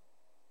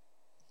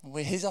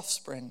 We're his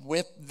offspring.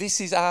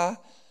 This is our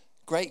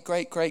great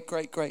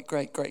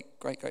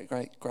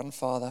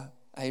grandfather,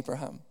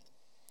 Abraham.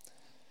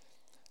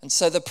 And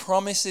so the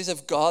promises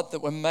of God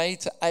that were made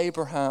to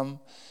Abraham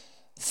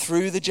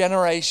through the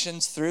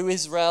generations, through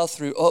Israel,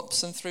 through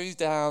ups and through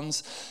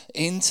downs,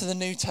 into the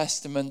New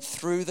Testament,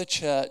 through the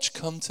church,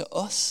 come to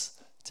us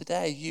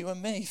today, you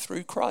and me,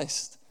 through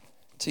Christ,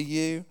 to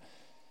you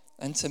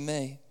and to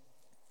me.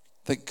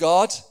 That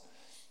God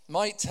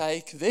might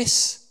take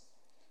this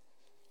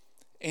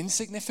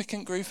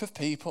insignificant group of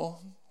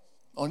people,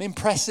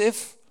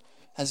 unimpressive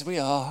as we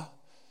are,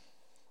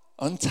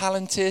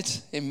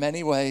 untalented in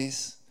many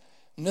ways,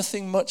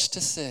 nothing much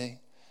to see,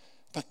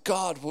 but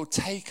God will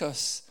take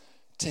us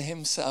to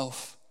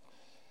himself.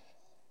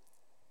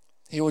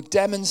 He will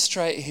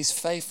demonstrate his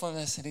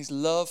faithfulness and his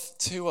love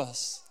to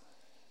us.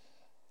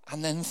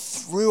 And then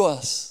through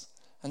us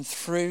and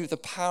through the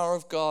power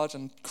of God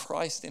and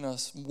Christ in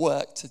us,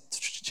 work to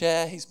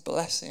share his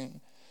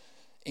blessing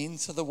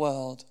into the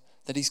world,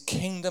 that his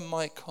kingdom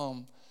might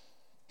come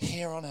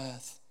here on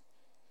earth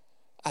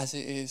as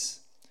it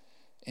is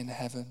in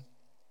heaven.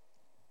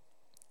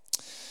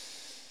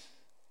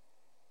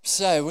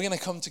 So we're going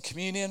to come to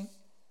communion.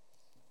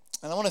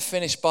 And I want to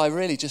finish by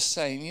really just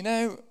saying, you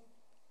know,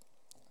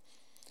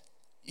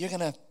 you're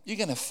going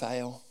to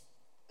fail.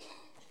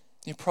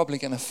 You're probably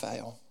going to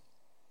fail.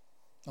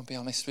 I'll be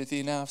honest with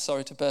you now.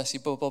 Sorry to burst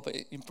your bubble, but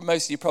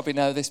most of you probably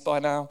know this by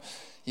now.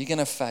 You're going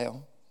to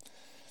fail.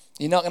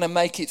 You're not going to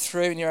make it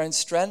through in your own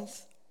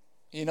strength.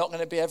 You're not going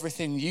to be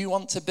everything you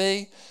want to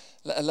be,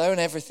 let alone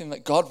everything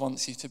that God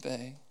wants you to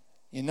be.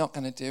 You're not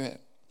going to do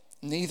it.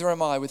 Neither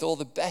am I, with all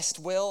the best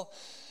will,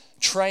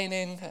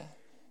 training,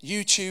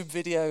 YouTube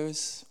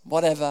videos,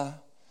 whatever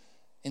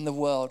in the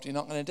world. You're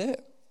not going to do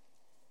it.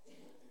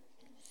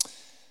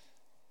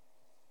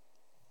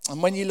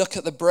 And when you look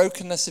at the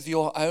brokenness of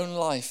your own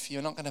life,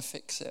 you're not going to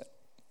fix it.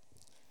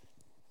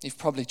 You've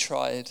probably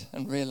tried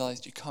and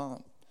realized you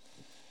can't.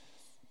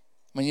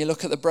 When you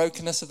look at the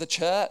brokenness of the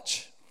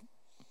church,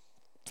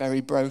 very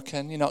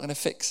broken, you're not going to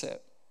fix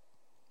it.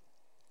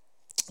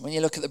 When you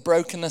look at the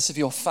brokenness of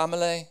your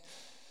family,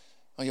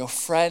 or your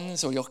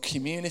friends, or your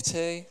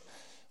community,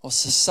 or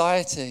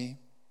society,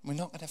 we're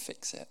not going to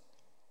fix it.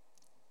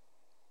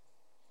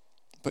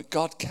 But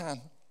God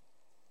can.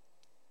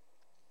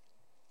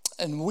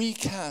 And we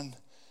can,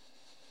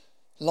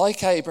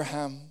 like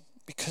Abraham,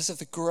 because of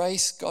the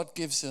grace God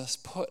gives us,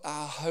 put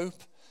our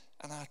hope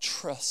and our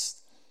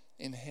trust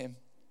in him.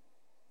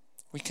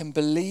 We can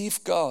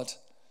believe God,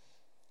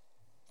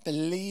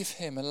 believe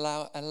him,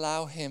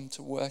 allow him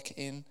to work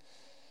in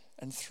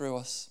and through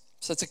us.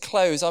 So to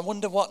close, I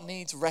wonder what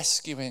needs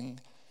rescuing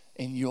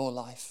in your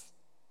life.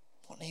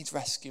 What needs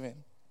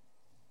rescuing?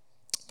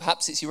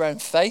 Perhaps it's your own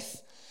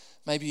faith.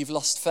 Maybe you've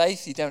lost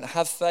faith, you don't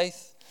have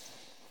faith.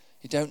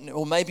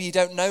 Or maybe you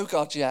don't know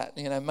God yet.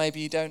 Maybe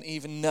you don't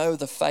even know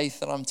the faith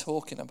that I'm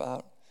talking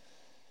about.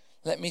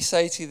 Let me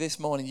say to you this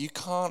morning, you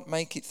can't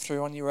make it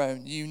through on your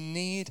own. You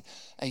need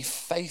a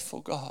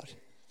faithful God.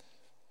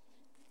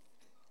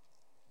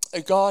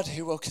 A God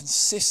who will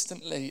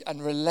consistently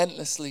and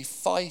relentlessly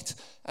fight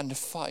and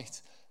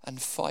fight and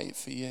fight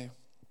for you.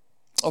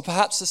 Or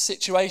perhaps the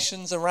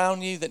situations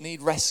around you that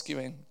need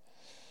rescuing.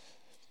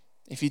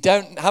 If you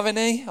don't have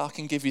any, I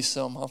can give you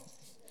some.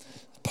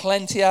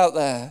 Plenty out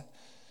there.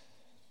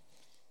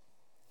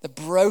 The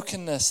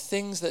brokenness,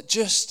 things that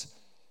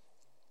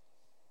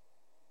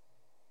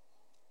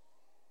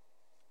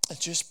are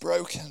just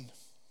broken.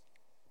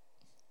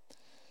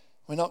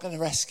 We're not going to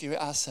rescue it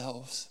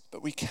ourselves,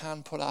 but we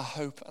can put our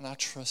hope and our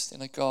trust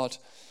in a God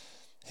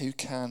who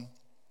can.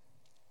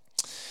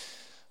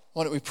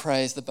 Why don't we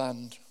pray as the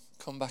band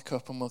come back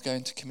up and we'll go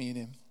into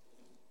communion.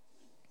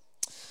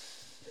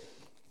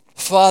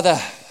 Father,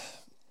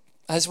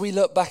 as we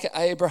look back at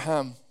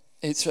Abraham,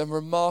 it's a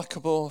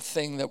remarkable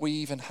thing that we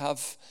even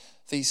have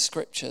these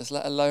scriptures,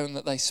 let alone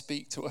that they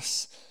speak to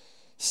us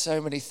so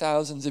many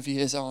thousands of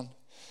years on.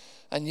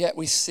 And yet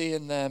we see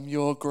in them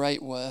your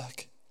great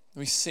work.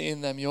 We see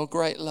in them your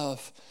great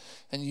love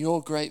and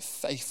your great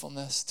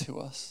faithfulness to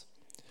us.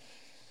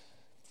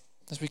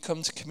 As we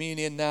come to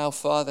communion now,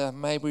 Father,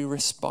 may we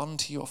respond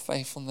to your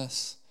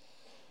faithfulness.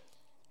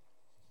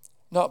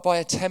 Not by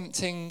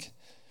attempting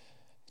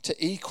to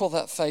equal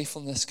that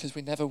faithfulness, because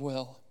we never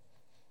will,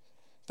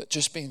 but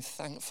just being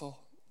thankful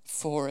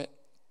for it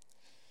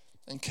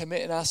and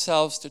committing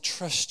ourselves to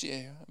trust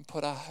you and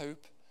put our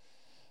hope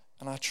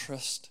and I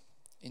trust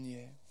in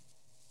you.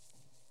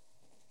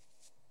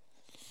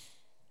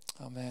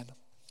 Amen.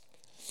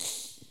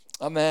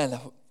 Amen.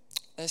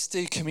 Let's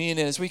do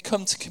communion. As we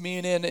come to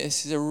communion,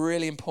 this is a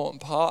really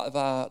important part of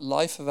our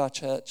life of our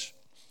church.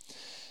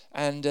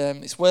 And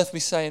it's worth me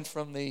saying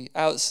from the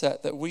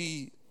outset that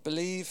we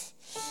believe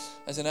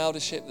as an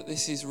eldership that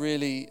this is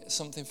really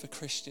something for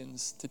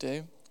Christians to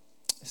do.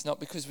 It's not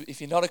because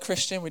if you're not a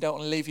Christian, we don't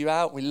want to leave you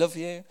out. We love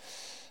you.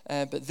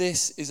 But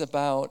this is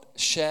about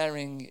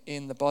sharing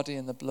in the body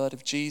and the blood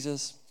of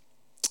Jesus.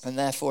 And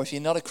therefore, if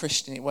you're not a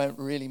Christian, it won't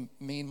really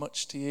mean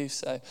much to you.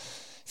 So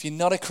if you're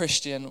not a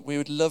Christian, we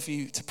would love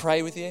you to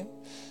pray with you.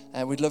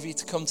 We'd love you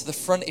to come to the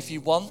front if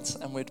you want,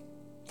 and we'd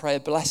pray a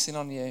blessing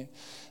on you.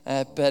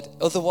 But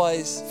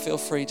otherwise, feel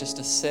free just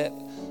to sit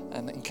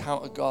and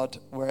encounter God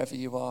wherever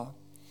you are.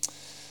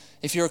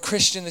 If you're a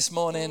Christian this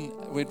morning,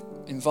 we'd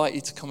invite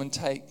you to come and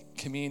take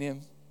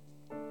communion.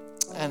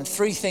 And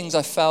 3 things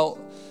I felt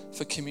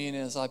for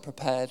communion as I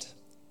prepared.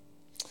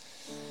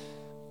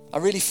 I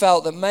really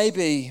felt that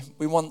maybe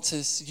we want to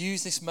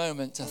use this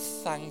moment to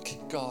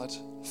thank God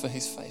for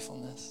his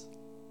faithfulness.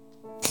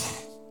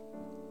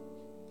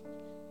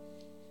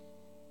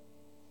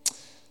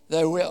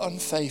 Though we're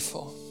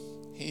unfaithful,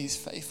 he is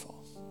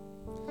faithful.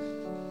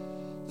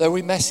 Though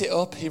we mess it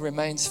up, he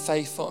remains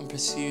faithful and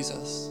pursues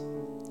us.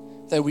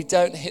 Though we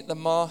don't hit the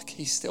mark,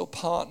 he still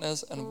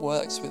partners and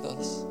works with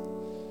us.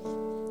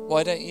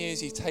 Why don't you,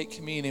 as you take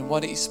communion, why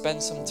don't you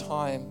spend some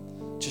time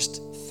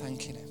just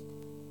thanking him?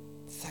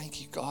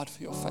 Thank you, God,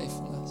 for your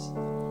faithfulness.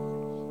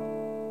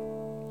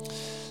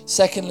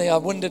 Secondly, I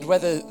wondered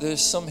whether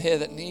there's some here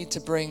that need to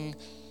bring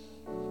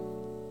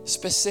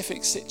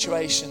specific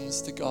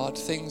situations to God,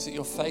 things that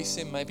you're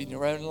facing, maybe in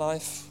your own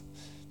life,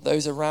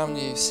 those around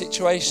you,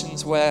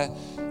 situations where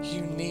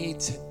you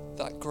need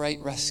that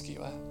great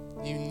rescuer.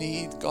 You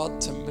need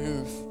God to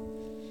move.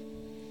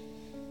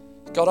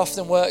 God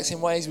often works in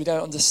ways we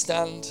don't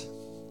understand,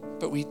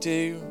 but we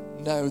do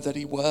know that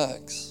he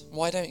works.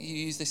 Why don't you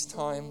use this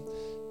time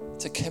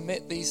to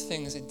commit these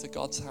things into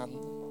God's hand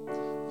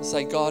and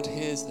say, God,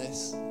 here's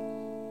this.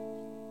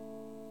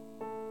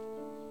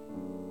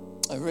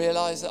 I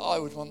realize that I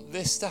would want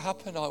this to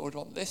happen, I would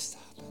want this to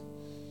happen,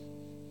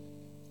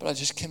 but I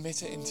just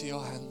commit it into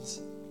your hands.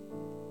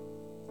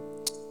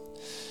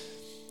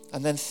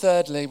 And then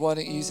thirdly, why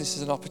don't you use this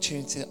as an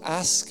opportunity to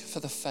ask for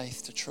the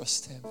faith to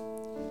trust him,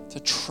 to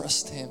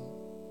trust him.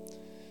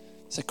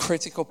 It's a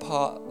critical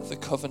part of the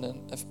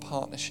covenant of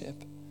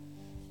partnership.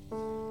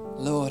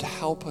 Lord,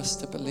 help us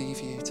to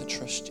believe you, to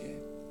trust you.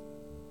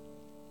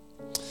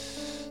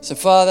 So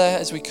Father,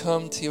 as we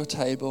come to your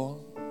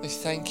table, we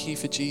thank you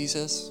for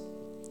Jesus.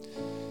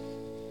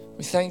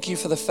 We thank you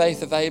for the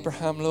faith of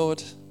Abraham,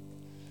 Lord,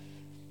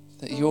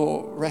 that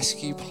your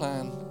rescue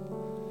plan,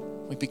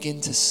 we begin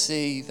to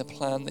see the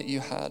plan that you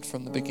had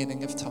from the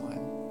beginning of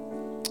time.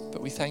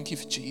 But we thank you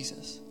for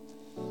Jesus,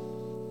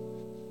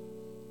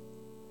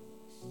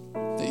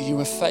 that you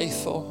were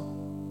faithful,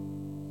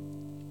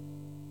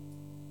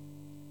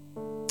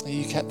 that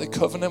you kept the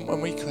covenant when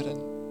we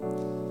couldn't,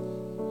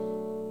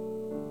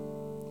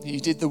 that you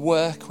did the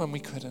work when we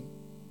couldn't.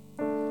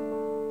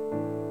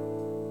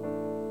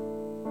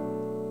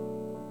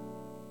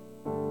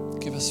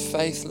 Give us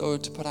faith,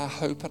 Lord, to put our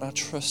hope and our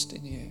trust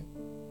in you.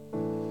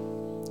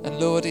 And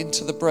Lord,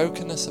 into the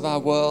brokenness of our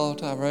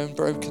world, our own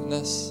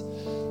brokenness,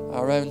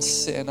 our own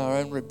sin, our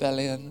own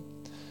rebellion,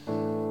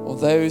 or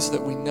those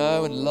that we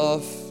know and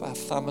love, our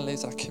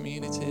families, our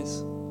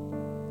communities,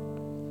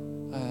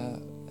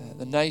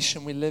 the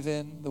nation we live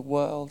in, the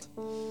world.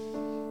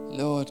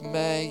 Lord,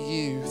 may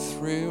you,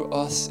 through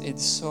us in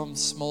some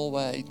small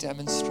way,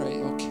 demonstrate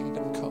your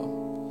kingdom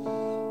come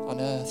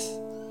on earth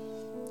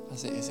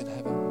as it is in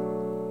heaven.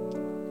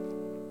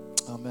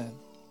 Amen.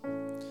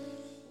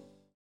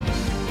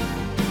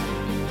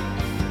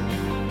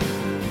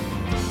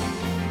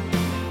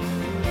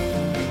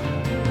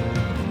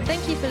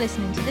 Thank you for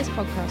listening to this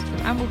podcast from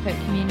Amblecote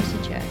Community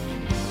Church.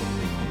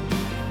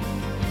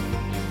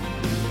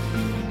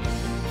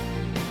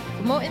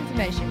 For more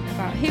information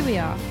about who we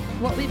are,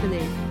 what we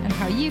believe, and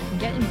how you can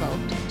get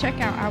involved, check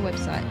out our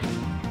website